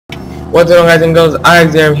What's going on, guys and girls?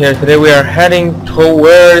 I'm here. Today we are heading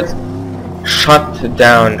towards Shut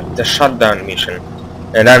Down, the shutdown mission,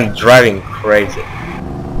 and I'm driving crazy.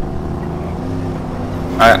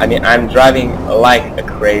 I mean, I'm driving like a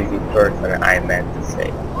crazy person, I meant to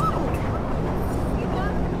say.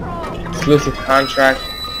 Exclusive contract.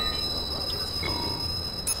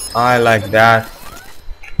 I like that.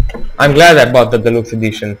 I'm glad I bought the deluxe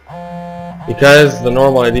edition, because the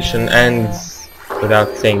normal edition ends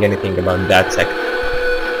without saying anything about that second.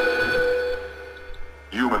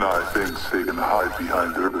 Human-Eye thinks they can hide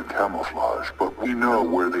behind urban camouflage, but we know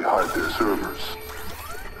where they hide their servers.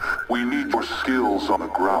 We need your skills on the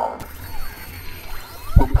ground.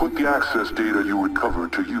 We'll put the access data you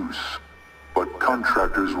recovered to use, but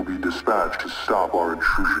contractors will be dispatched to stop our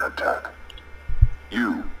intrusion attack.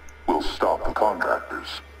 You will stop the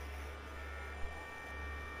contractors.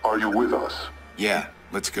 Are you with us? Yeah,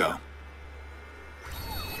 let's go.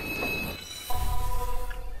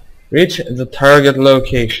 Reach the target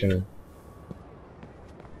location.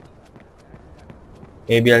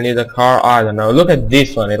 Maybe I'll need a car, I don't know. Look at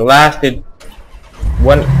this one, it lasted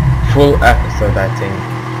one full episode, I think.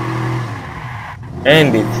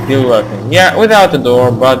 And it's still working. Yeah, without the door,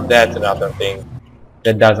 but that's another thing.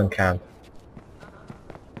 That doesn't count.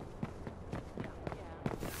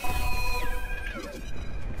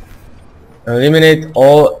 Eliminate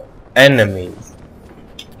all enemies.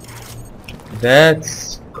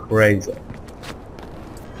 That's crazy.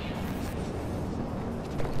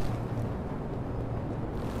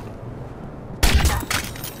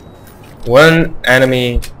 One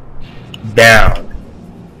enemy down.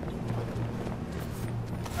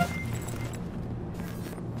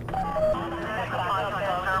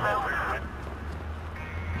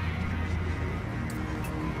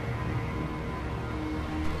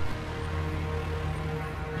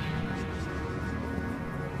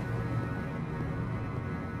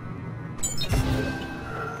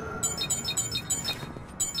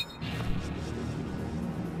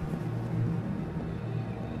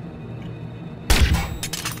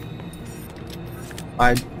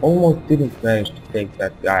 I almost didn't manage to take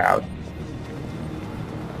that guy out.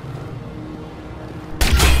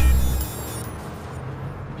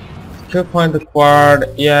 Skill point acquired.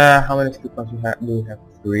 Yeah, how many skill points do we have?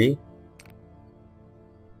 3.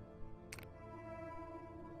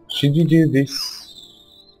 Should we do this?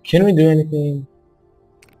 Can we do anything?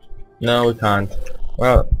 No, we can't.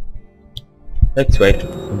 Well, let's wait a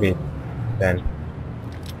bit then.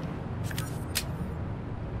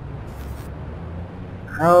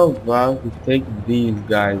 How about we take these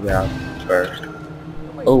guys out first?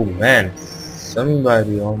 Oh man,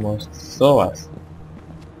 somebody almost saw us.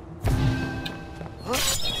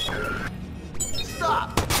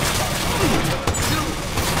 Stop!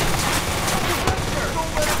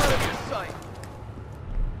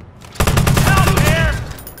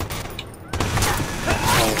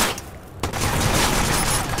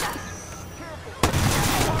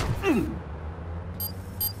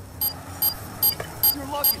 Your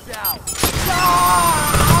luck is out.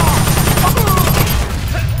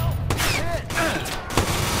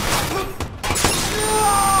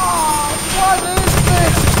 What is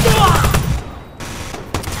this?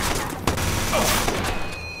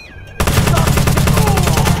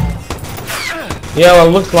 Yeah, well,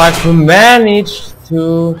 looks like we managed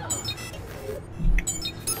to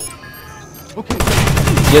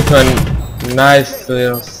get to a nice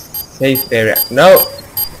little safe area. No,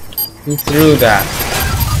 he threw that.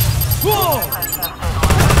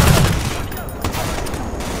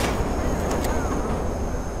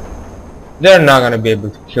 They're not gonna be able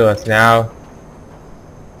to kill us now.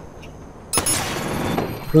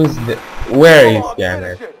 Who's the? Where is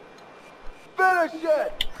Gamma? Finish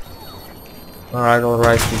it!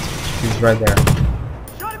 Alright, he's right there.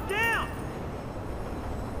 Shut him down!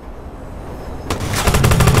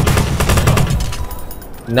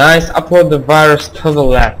 Nice, upload the virus to the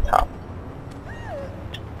laptop.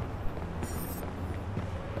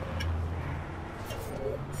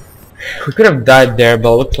 We could have died there,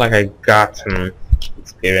 but it looks like I got some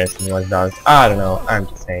experience in Watch Dogs. I don't know, I'm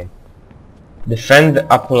just saying. Defend the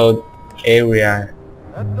upload area.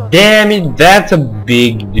 Damn it, that's a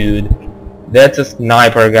big dude. That's a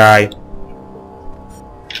sniper guy.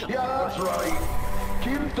 Yeah, that's right.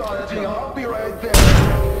 Keep dodging, I'll be right there.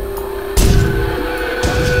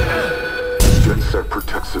 Jet set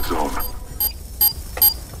protects its own.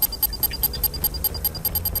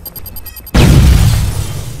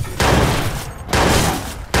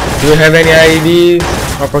 Do we have any IEDs?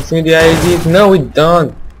 Or proximity IEDs? No, we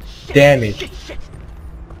don't. Damn it.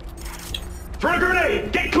 Throw a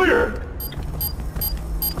grenade! Get clear!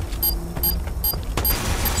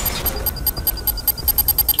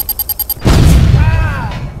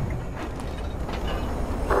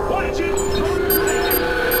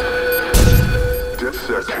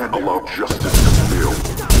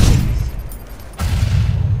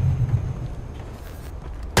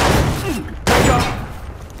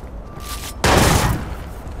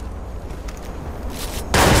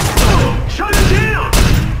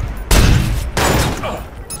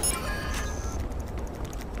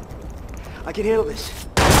 I can handle this.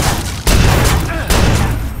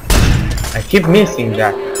 I keep missing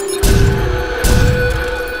that.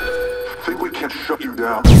 Think we can shut you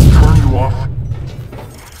down, turn you off?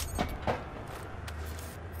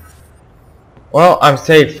 Well, I'm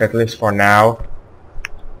safe, at least for now.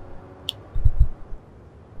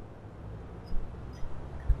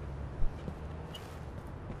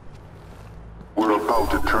 We're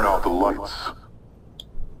about to turn out the lights.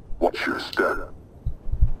 Watch your step.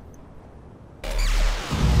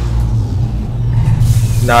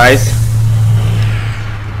 Nice.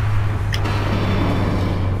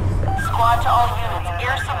 Squad to all units.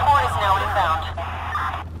 Air support is now inbound.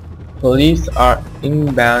 Police are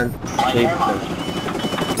inbound escaping.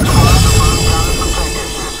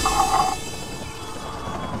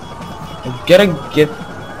 I gotta get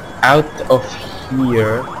out of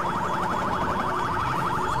here.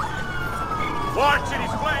 Watch it,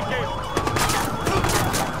 he's flanking!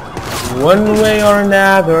 One way or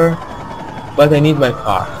another. But I need my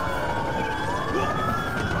car.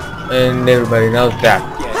 And everybody knows that.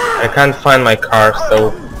 I can't find my car,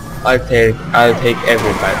 so I'll take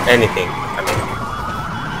anything.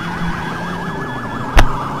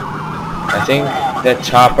 I think that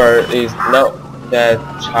chopper is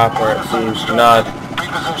not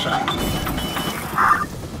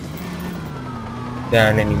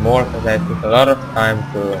down anymore because I took a lot of time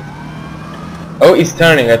to. Oh, it's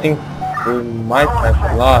turning. I think we might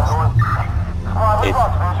have lost it.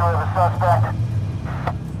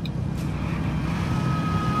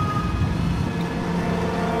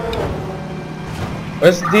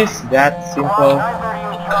 Was this that simple?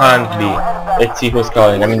 Can't be. Let's see who's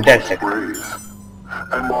calling. I mean, that's it. Brave.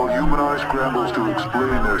 And while Human Eye scrambles to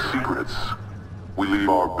explain their secrets, we leave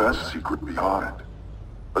our best secret behind.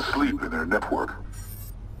 Asleep in their network,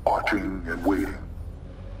 watching and waiting.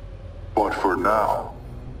 But for now,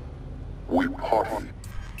 we party.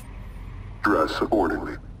 Dress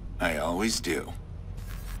accordingly. I always do.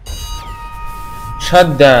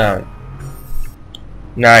 Shut down.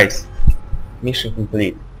 Nice. Mission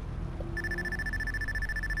complete.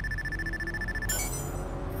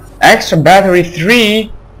 Extra battery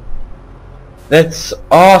 3? That's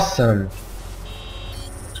awesome.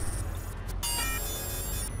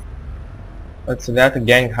 What's that? A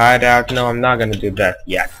gang hideout? No, I'm not gonna do that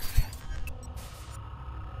yet.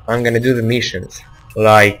 I'm gonna do the missions.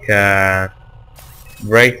 Like,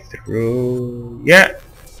 breakthrough. Yeah.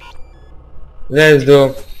 Let's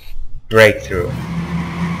do breakthrough.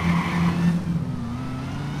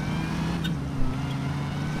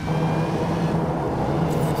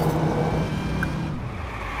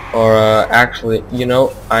 Or actually, you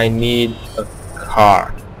know, I need a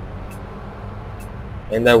car.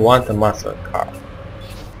 And I want a muscle car.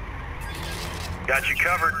 Got you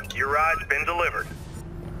covered. Your ride's been delivered.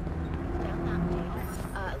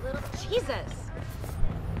 Little Jesus.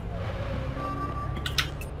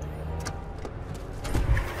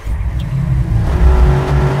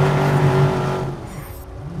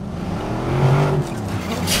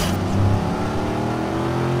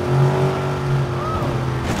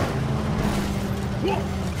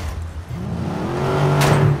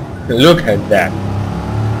 Look at that.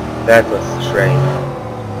 That was strange.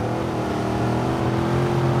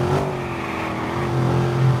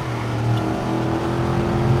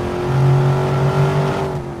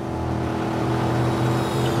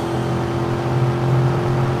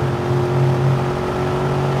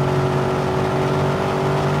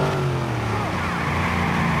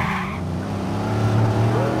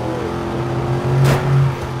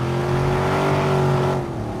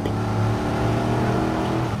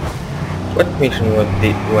 What mission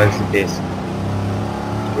was this?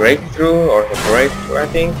 Breakthrough or a breakthrough, I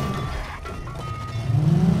think?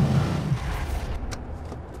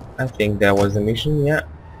 I think that was the mission, yeah.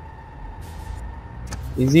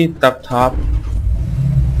 Is it up top?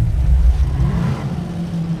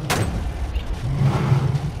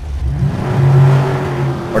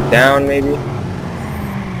 Or down, maybe?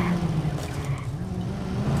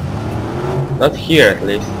 Not here, at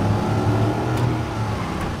least.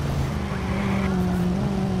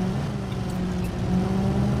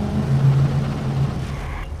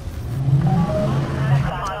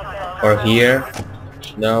 Or here?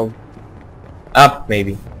 No. Up,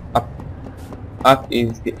 maybe. Up. Up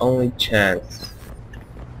is the only chance.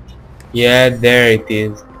 Yeah, there it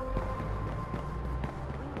is.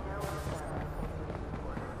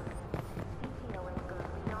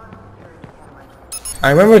 I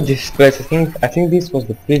remember this place. I think this was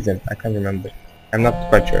the prison. I can't remember. I'm not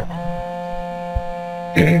quite sure.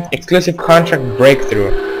 Exclusive contract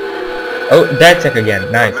breakthrough. Oh, that's it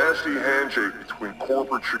again. Nice. A nasty handshake between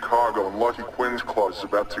corporate Chicago and Lucky Quinn's Club is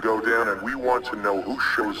about to go down, and we want to know who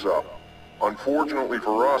shows up. Unfortunately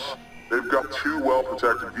for us, they've got 2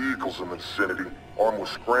 well-protected vehicles in the vicinity, armed with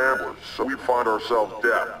scramblers, so we find ourselves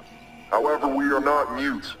deaf. However, we are not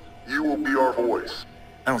mute. You will be our voice.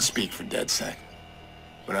 I don't speak for DedSec,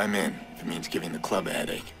 but I'm in if it means giving the club a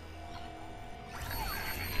headache.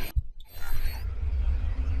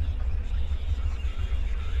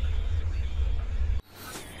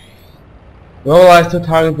 Mobilize 2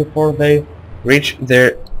 targets before they reach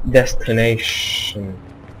their destination.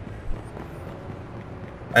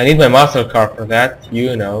 I need my muscle car for that,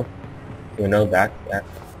 you know. You know that, yeah.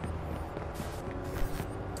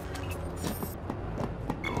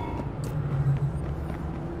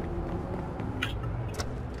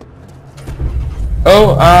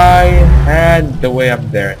 Oh, I had the way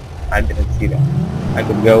up there. I didn't see that. I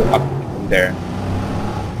could go up from there.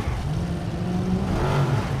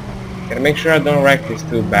 Gotta make sure I don't wreck this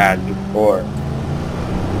too bad before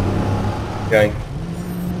going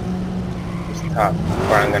to stop.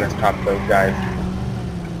 Before I'm gonna stop those guys.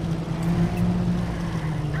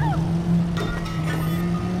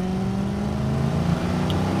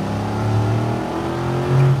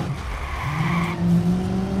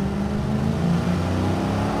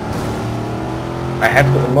 I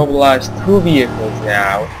have to immobilize 2 vehicles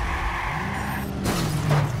now.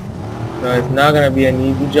 So it's not gonna be an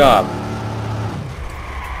easy job.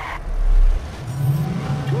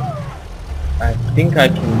 I think I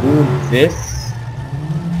can do this,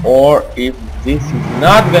 or if this is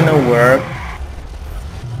not gonna work,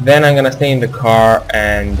 then I'm gonna stay in the car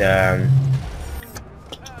and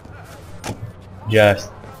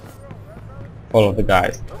just follow the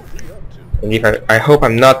guys. And if I hope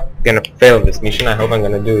I'm not gonna fail this mission. I hope I'm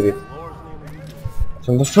gonna do it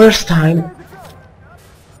from the first time.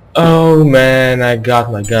 Oh man, I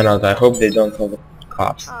got my gun out. I hope they don't call the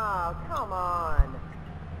cops. Oh, come on.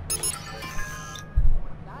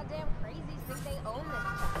 Goddamn crazies think they own this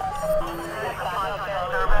town.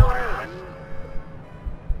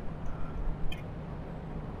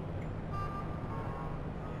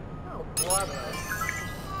 Oh, brother.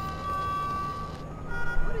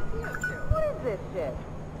 What is he up to? What is this shit?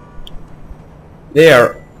 They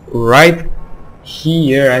are right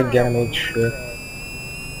here. I gotta make sure.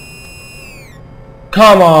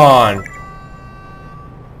 Come on!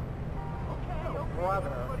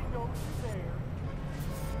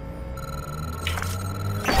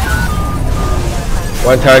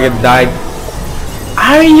 One target died.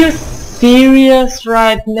 Are you serious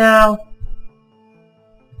right now?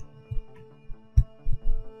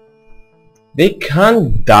 They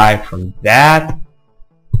can't die from that.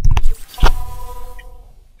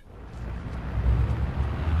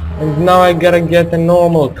 And now I gotta get a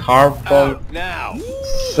normal car from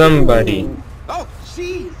somebody. Oh,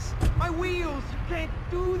 jeez! My wheels! You can't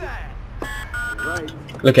do that! Right.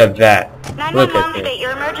 Look at that. Look at 911, it. state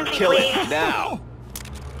your emergency, Kill please. it now!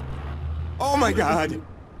 Oh my god!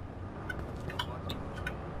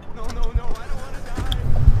 No, no, no, I don't want to die!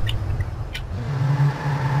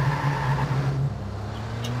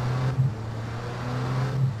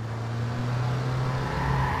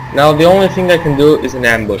 Now the only thing I can do is an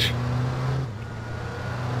ambush.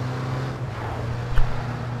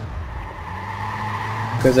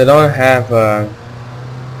 Because I don't have a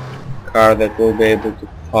car that will be able to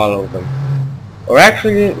follow them. Or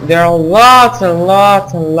actually, there are lots and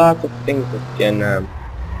lots and lots of things that can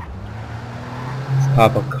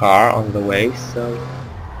stop a car on the way, so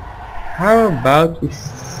how about we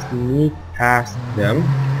sneak past them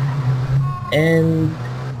and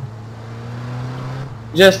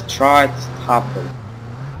just try to stop them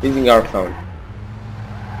using our phone.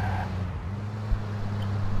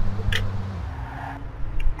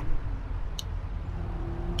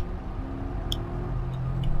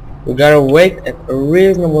 We gotta wait at a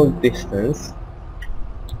reasonable distance.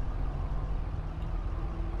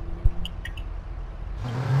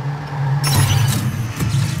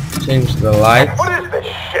 Change the lights. What is this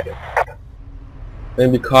shit?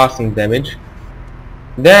 Maybe cause some damage.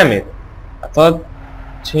 Damn it! I thought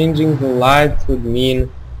changing the lights would mean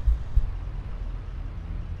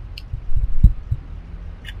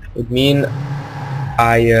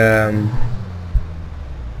I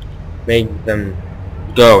make them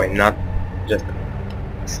go and not just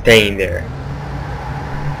staying there.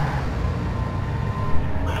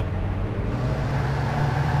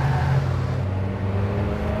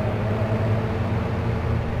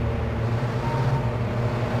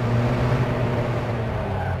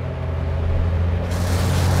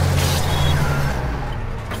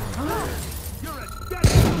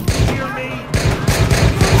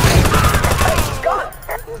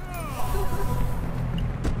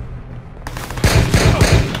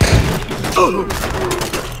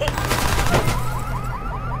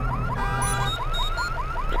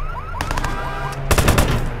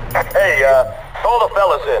 Hey, call the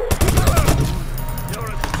fellas in.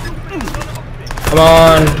 Come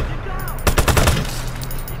on.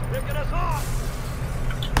 Picking us off.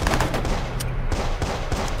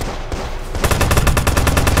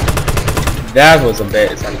 That was some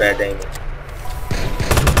bad aiming.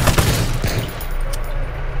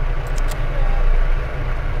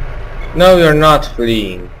 No, you're not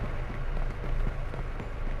fleeing.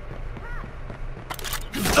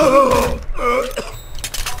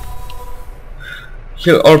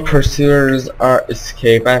 Kill all pursuers or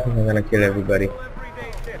escape. I think I'm gonna kill everybody.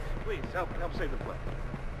 Everyday tips. Please, help save the place.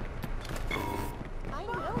 I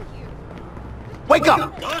know you. Wake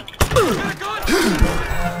up!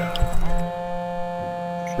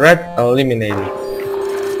 Threat eliminated.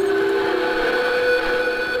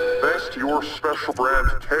 Thanks to your special brand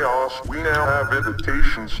of chaos, we now have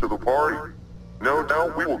invitations to the party. No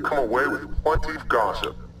doubt we will come away with plenty of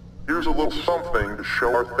gossip. Here's a little something to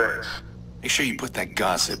show our thanks. Make sure you put that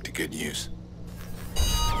gossip to good use.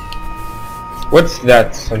 What's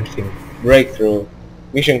that something? Breakthrough.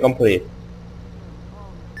 Mission complete.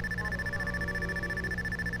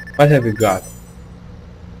 What have you got?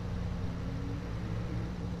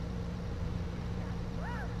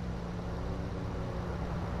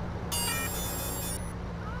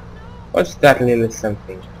 What's that little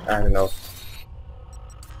something? I don't know.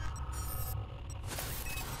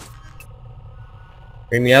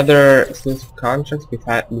 Any other exclusive contracts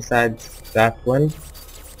besides that one?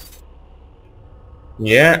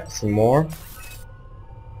 Yeah, some more.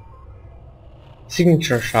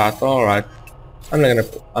 Signature shot. All right. I'm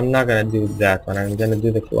not gonna do that one. I'm gonna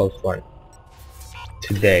do the close one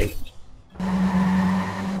today.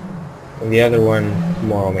 And the other one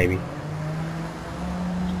tomorrow, maybe.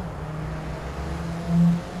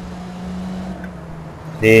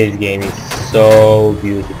 This game is so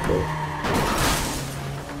beautiful.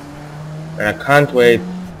 And I can't wait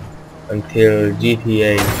until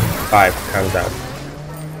GTA 5 comes out.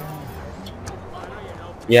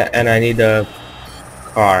 Yeah, and I need a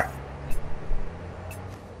car.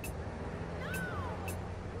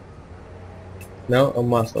 No, a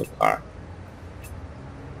muscle car.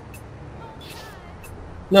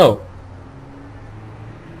 No.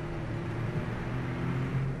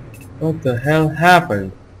 What the hell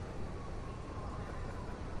happened?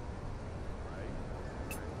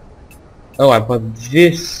 Oh, I bought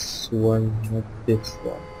this one, not this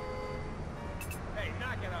one. Hey,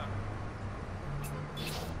 knock it off.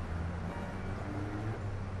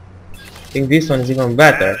 I think this one is even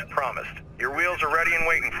better. As promised, your wheels are ready and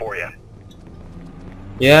waiting for you.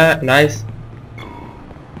 Yeah, nice.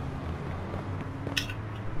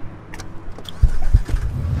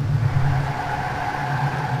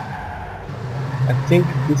 I think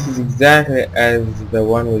this is exactly as the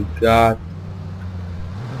one we got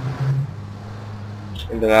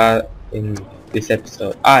in this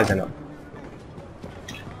episode. I don't know.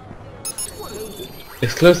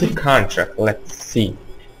 Exclusive contract. Let's see.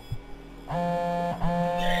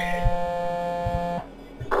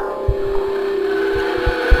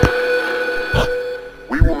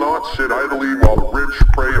 We will not sit idly while the rich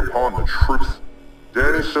prey upon the truth.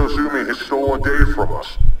 Danny Sozumi has stolen a day from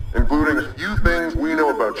us, including a few things we know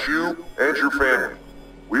about you and your family.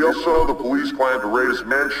 We also know the police plan to raid his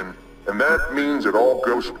mansion, and that means it all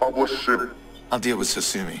goes public soon. I'll deal with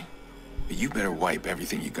Sosumi, but you better wipe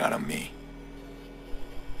everything you got on me.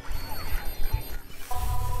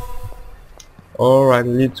 Alright,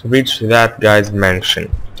 we need to reach that guy's mansion.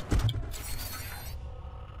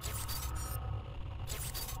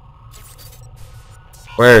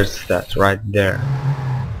 Where's that? Right there.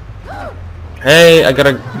 Hey, I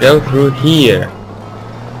gotta go through here.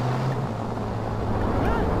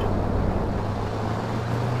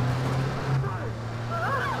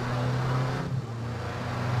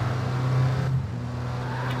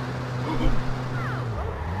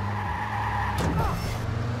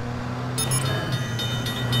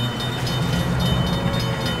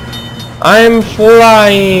 I'm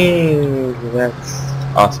flying! That's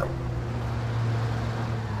awesome.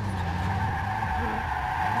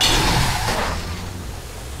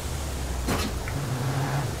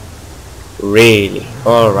 Really?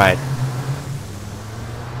 Alright.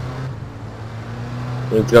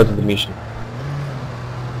 Let's go to the mission.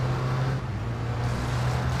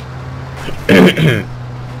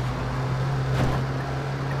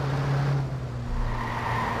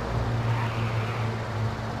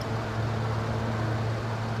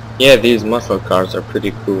 Yeah, these muscle cars are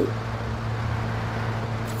pretty cool.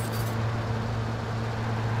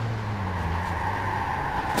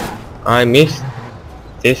 I missed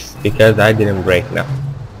this because I didn't break now.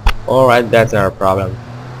 Alright, that's our problem.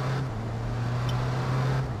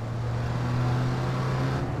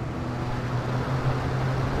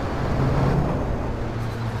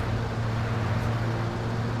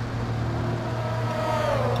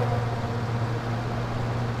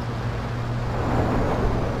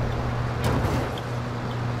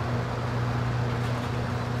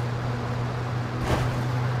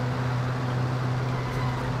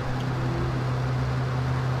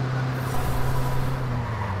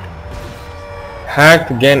 Hack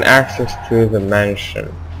to gain access to the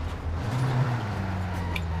mansion.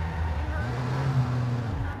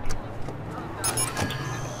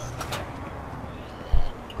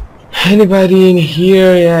 Anybody in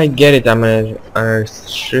here? Yeah, I get it. I'm in a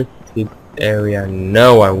restricted area.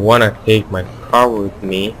 No, I wanna take my car with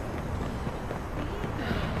me.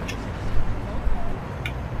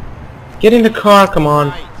 Get in the car, come on.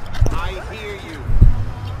 I hear you.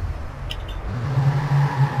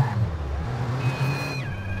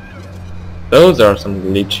 Those are some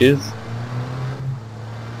glitches.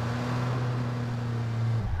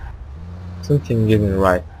 Something isn't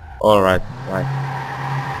right. Alright, right.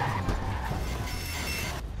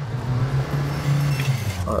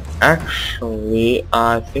 Actually,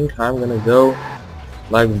 I think I'm gonna go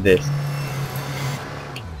like this.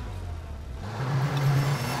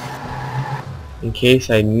 In case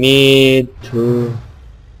I need to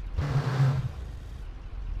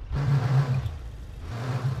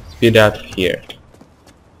speed out here.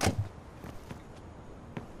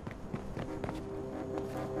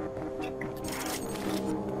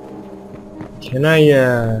 Can I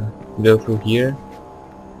go through here?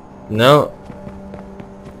 No.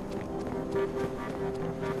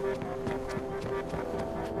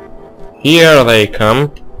 Here they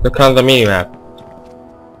come. Look on the minimap.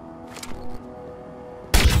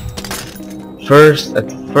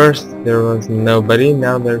 At first there was nobody,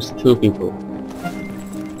 now there's 2 people.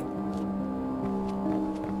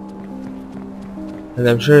 And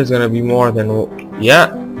I'm sure it's gonna be more than...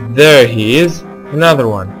 Yeah, there he is. Another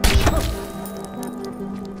one.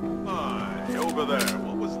 Hi, over there.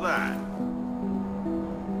 What was that?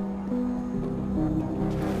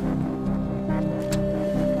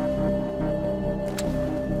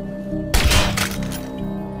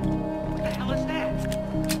 What the hell is that?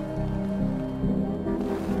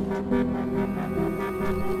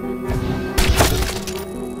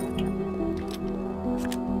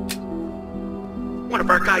 One of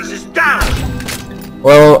our guys is down!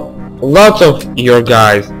 Well, lots of your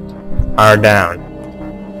guys are down.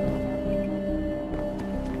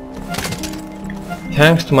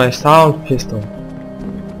 Thanks to my sound pistol.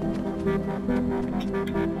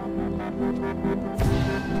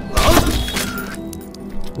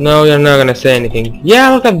 No, you're not gonna say anything. Yeah,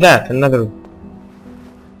 look at that, another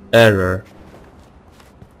error.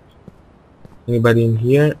 Anybody in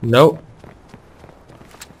here? No.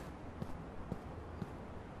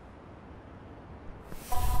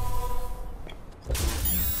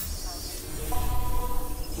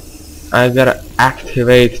 I gotta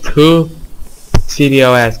activate 2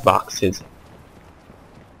 CDOS boxes.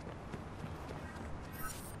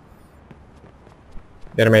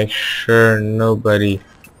 Gotta make sure nobody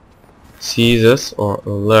sees us or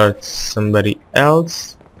alerts somebody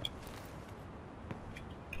else.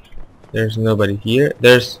 There's nobody here.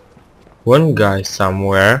 There's one guy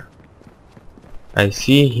somewhere. I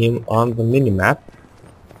see him on the minimap.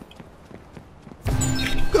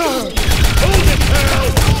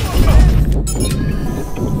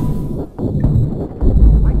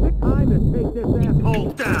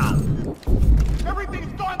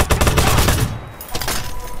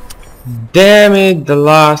 Damn it, the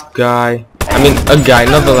last guy. I mean, a guy,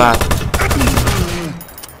 not the last.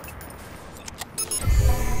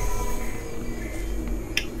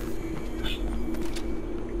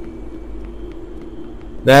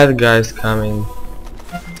 That guy's coming.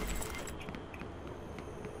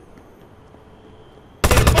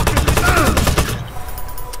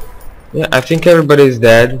 Yeah, I think everybody's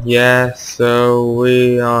dead. Yeah, so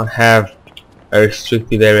we don't have a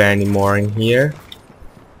restricted area anymore in here.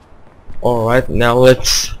 Alright, now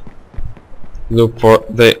let's look for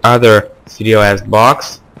the other CDOS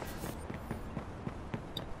box.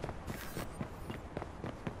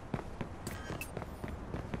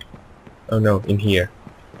 Oh no, in here.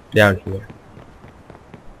 Down here.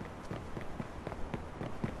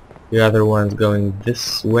 The other one's going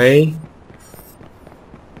this way.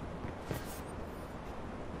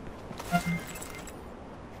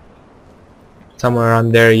 Somewhere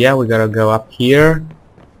around there, yeah, we gotta go up here.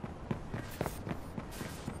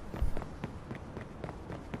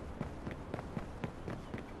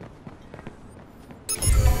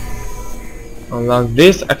 Allow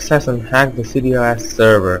this access and hack the CDLS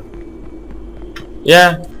server.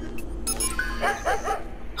 Yeah.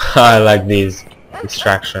 I like these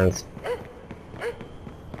distractions.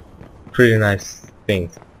 Pretty nice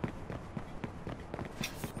things.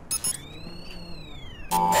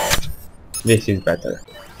 This is better.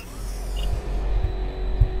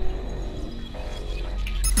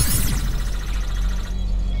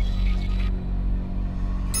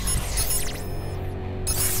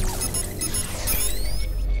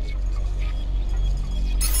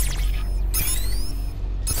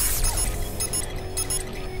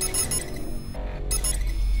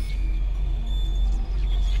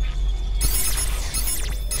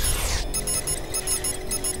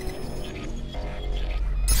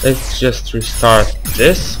 Let's just restart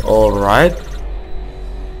this, alright.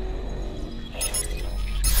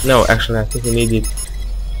 No, actually I think we need it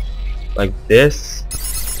like this.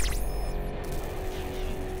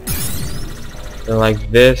 And like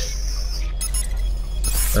this.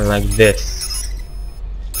 And like this.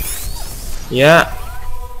 Yeah.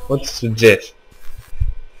 What's this?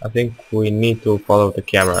 I think we need to follow the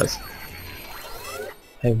cameras.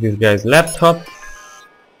 Take this guy's laptop.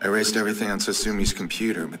 I erased everything on Sasumi's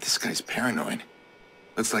computer, but this guy's paranoid.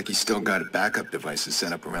 Looks like he's still got backup devices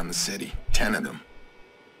set up around the city. 10 of them.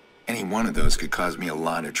 Any one of those could cause me a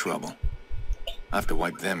lot of trouble. I'll have to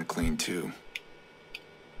wipe them clean too.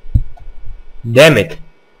 Damn it.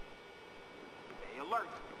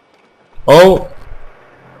 Oh.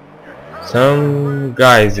 Some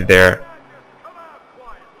guys there.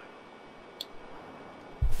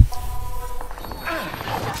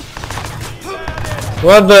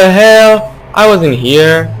 What the hell? I wasn't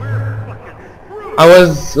here. I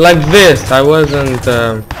was like this. I wasn't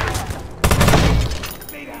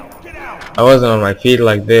on my feet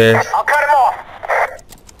like this. I'll cut him off.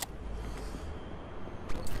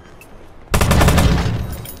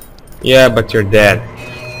 Yeah, but you're dead.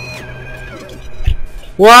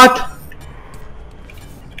 What?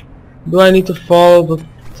 Do I need to follow the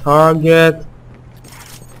target?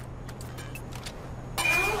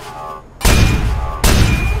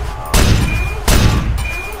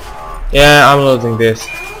 Yeah, I'm losing this.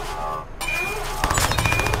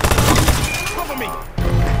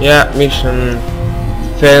 Yeah, mission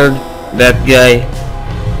failed. That guy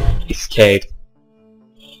escaped.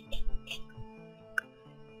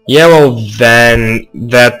 Yeah, well then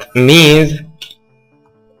that means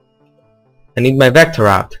I need my vector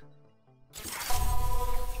out.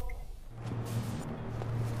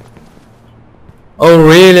 Oh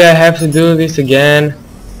really? I have to do this again?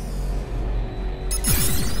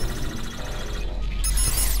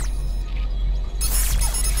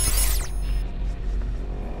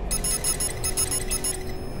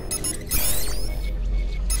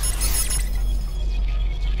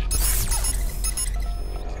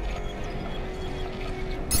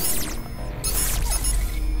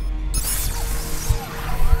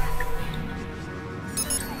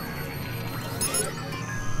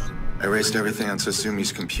 I erased everything on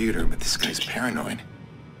Sasumi's computer, but this guy's paranoid.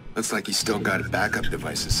 Looks like he's still got backup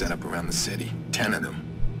devices set up around the city. 10 of them.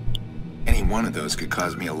 Any one of those could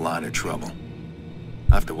cause me a lot of trouble.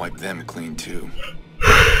 I'll have to wipe them clean too.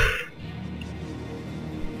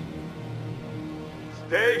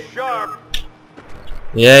 Stay sharp.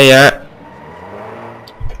 Yeah.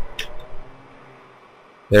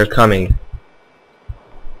 They're coming.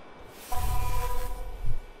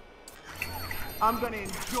 I'm gonna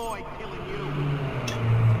enjoy killing you.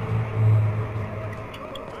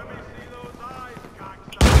 Let me see those eyes,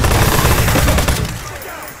 cocksucker.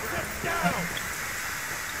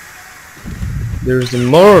 There's a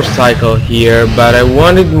motorcycle here, but I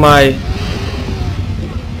wanted my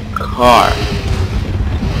car.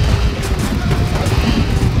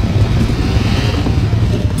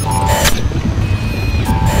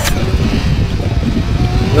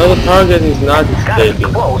 No, the target is not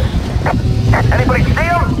escaping. Close. Anybody see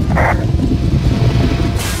him?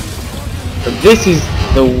 But this is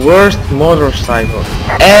the worst motorcycle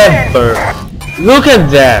ever. Look at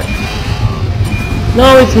that.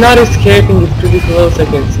 No, it's not escaping. It's pretty close. I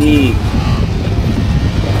can see.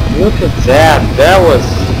 Look at that. That was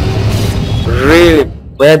really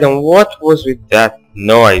bad. And what was with that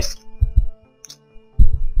noise?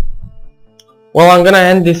 Well, I'm gonna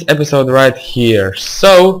end this episode right here.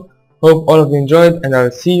 So, hope all of you enjoyed, and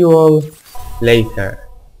I'll see you all later.